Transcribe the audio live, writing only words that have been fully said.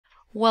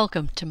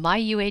Welcome to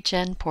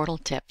myUHN Portal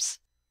Tips.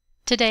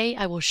 Today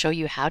I will show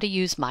you how to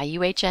use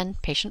myUHN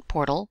Patient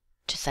Portal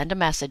to send a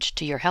message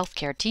to your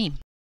healthcare team.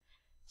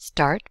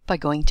 Start by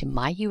going to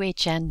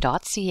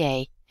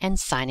myuhn.ca and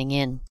signing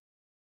in.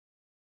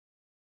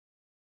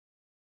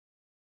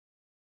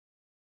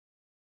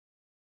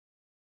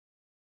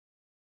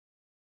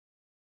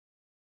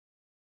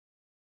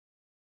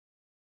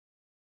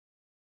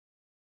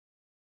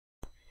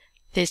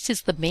 This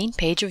is the main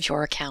page of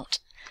your account.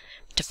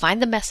 To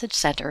find the Message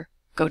Center,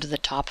 go to the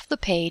top of the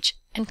page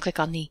and click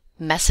on the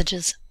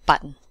Messages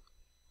button.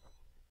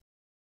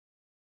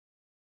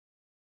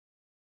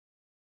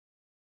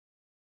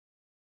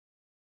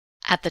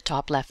 At the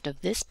top left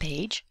of this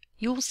page,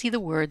 you will see the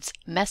words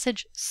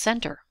Message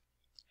Center.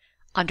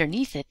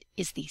 Underneath it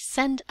is the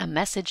Send a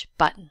Message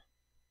button.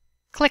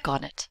 Click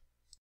on it.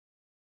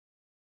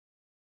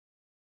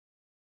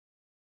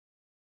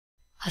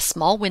 A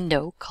small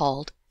window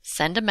called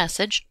Send a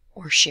Message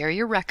or Share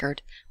Your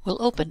Record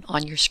will open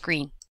on your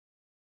screen.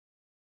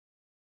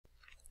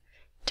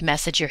 To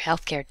message your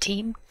healthcare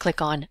team, click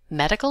on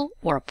Medical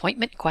or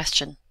Appointment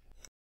Question.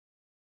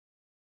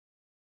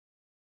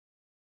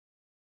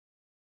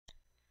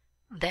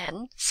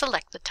 Then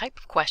select the type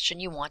of question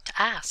you want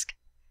to ask.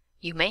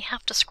 You may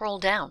have to scroll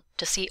down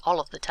to see all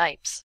of the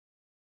types.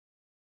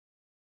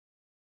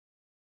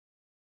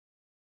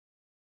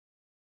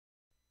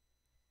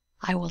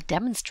 I will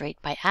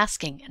demonstrate by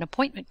asking an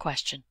appointment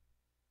question.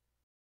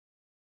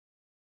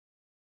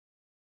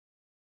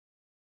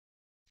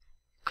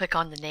 Click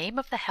on the name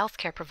of the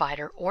healthcare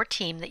provider or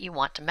team that you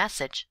want to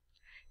message.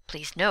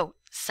 Please note,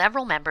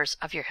 several members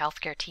of your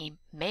healthcare team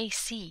may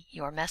see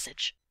your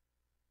message.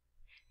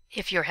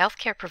 If your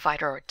healthcare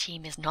provider or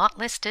team is not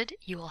listed,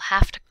 you will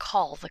have to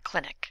call the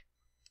clinic.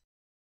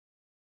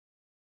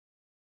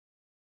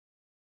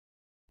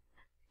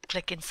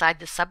 Click inside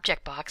the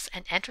subject box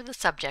and enter the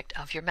subject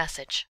of your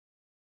message.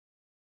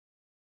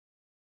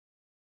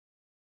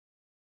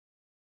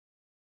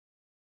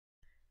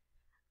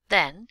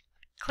 Then,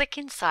 click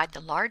inside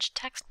the large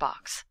text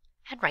box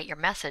and write your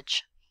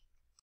message.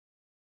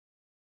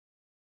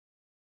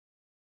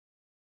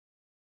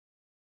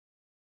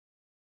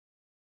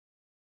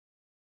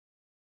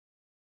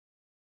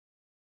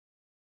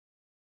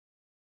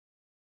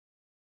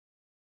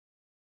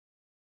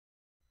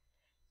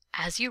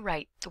 As you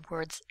write, the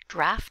words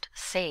Draft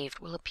Saved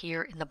will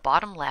appear in the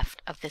bottom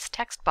left of this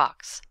text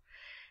box.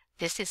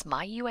 This is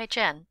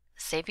myUHN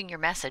saving your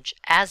message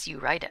as you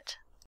write it.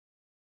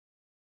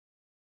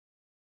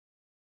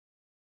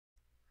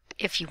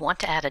 If you want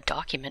to add a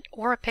document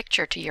or a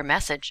picture to your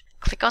message,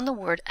 click on the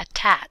word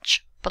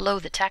Attach below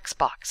the text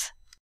box.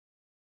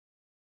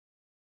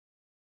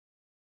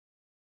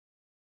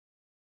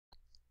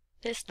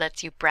 This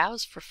lets you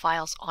browse for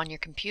files on your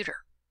computer.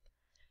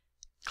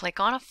 Click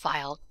on a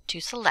file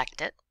to select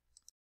it,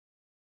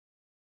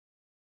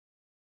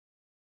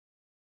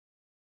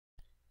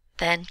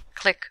 then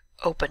click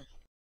Open.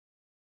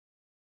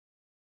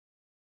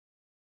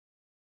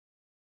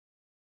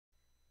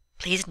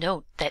 Please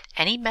note that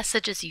any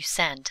messages you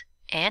send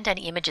and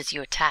any images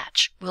you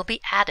attach will be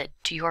added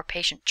to your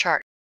patient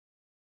chart.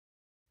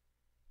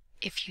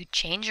 If you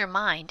change your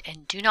mind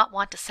and do not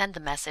want to send the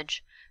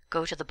message,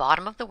 go to the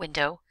bottom of the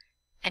window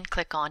and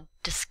click on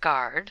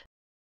Discard,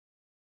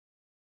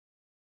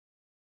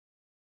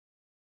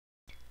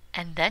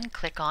 and then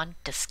click on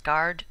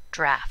Discard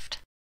Draft.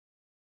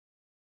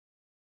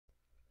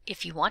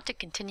 If you want to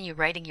continue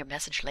writing your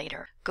message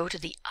later, go to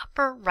the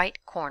upper right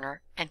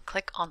corner and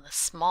click on the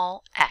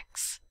small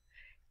X.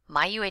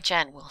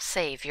 myUHN will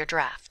save your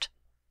draft.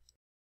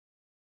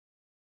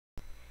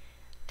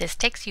 This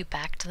takes you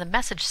back to the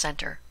Message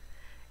Center.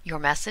 Your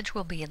message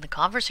will be in the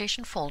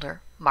Conversation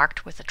folder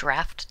marked with a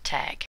draft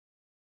tag.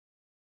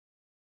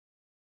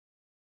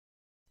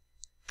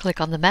 Click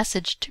on the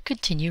message to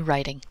continue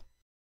writing.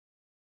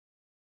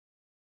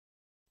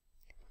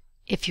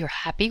 If you're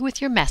happy with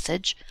your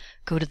message,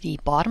 go to the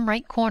bottom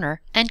right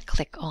corner and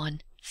click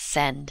on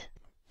Send.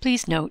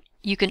 Please note,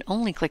 you can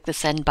only click the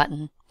Send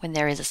button when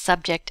there is a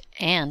subject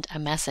and a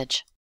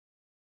message.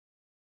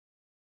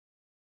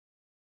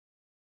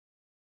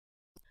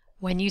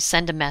 When you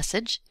send a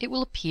message, it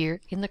will appear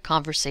in the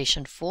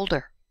Conversation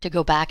folder. To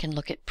go back and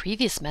look at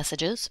previous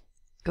messages,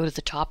 go to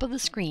the top of the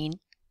screen,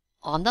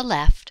 on the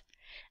left,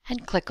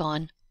 and click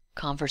on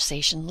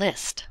Conversation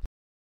List.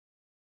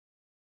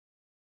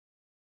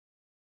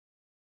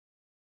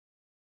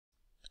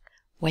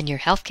 When your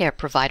healthcare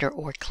provider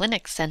or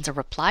clinic sends a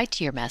reply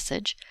to your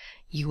message,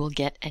 you will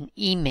get an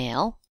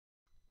email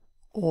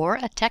or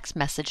a text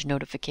message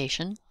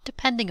notification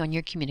depending on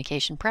your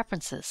communication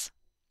preferences.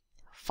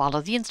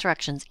 Follow the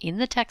instructions in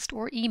the text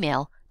or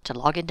email to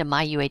log into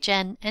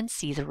myUHN and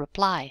see the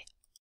reply.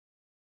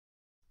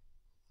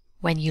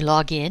 When you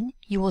log in,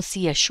 you will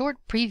see a short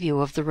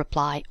preview of the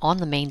reply on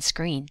the main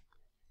screen.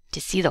 To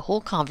see the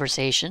whole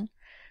conversation,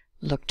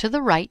 look to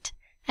the right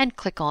and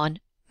click on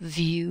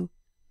View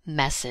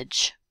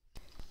Message.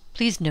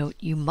 Please note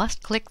you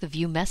must click the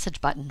View Message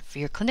button for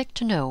your clinic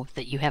to know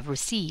that you have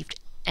received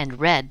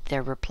and read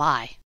their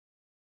reply.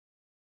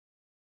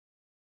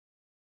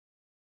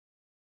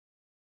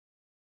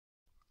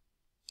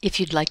 If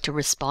you'd like to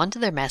respond to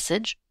their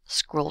message,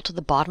 scroll to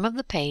the bottom of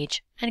the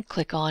page and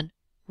click on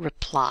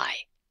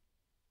Reply.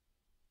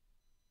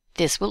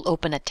 This will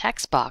open a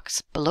text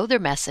box below their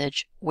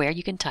message where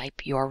you can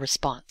type your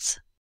response.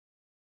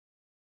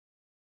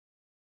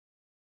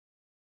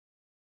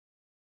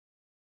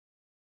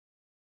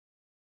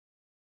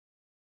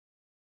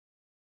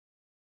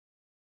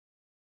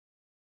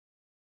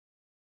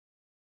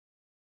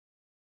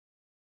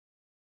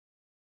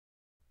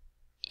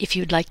 If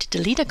you'd like to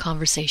delete a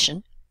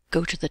conversation,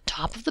 go to the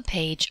top of the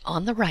page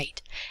on the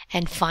right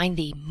and find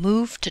the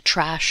Move to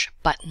Trash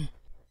button.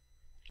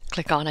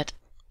 Click on it.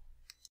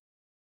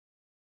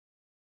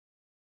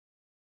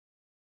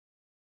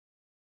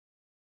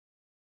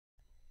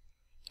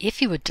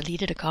 If you had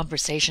deleted a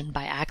conversation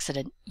by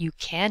accident, you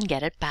can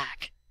get it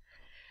back.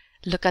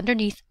 Look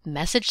underneath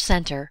Message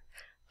Center,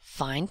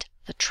 find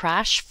the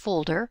Trash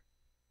folder,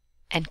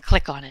 and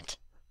click on it.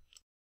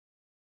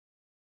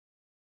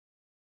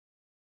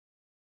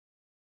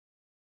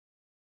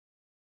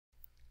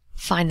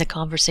 Find the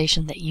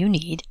conversation that you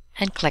need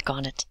and click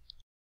on it.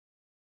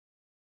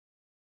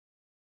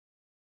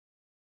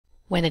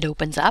 When it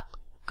opens up,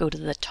 go to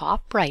the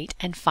top right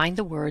and find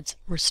the words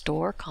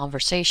Restore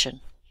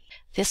Conversation.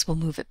 This will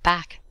move it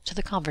back to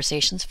the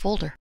Conversations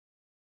folder.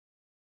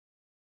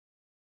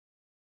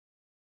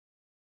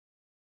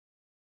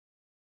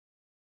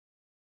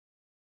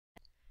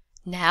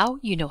 Now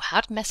you know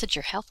how to message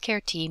your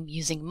healthcare team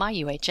using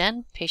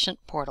myUHN Patient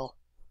Portal.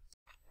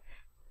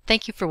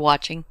 Thank you for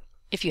watching.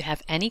 If you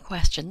have any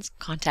questions,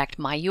 contact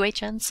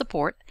myUHN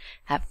support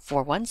at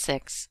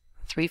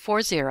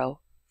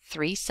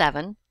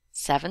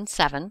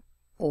 416-340-3777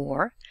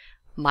 or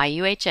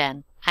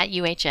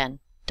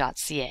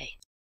myUHN@uhn.ca.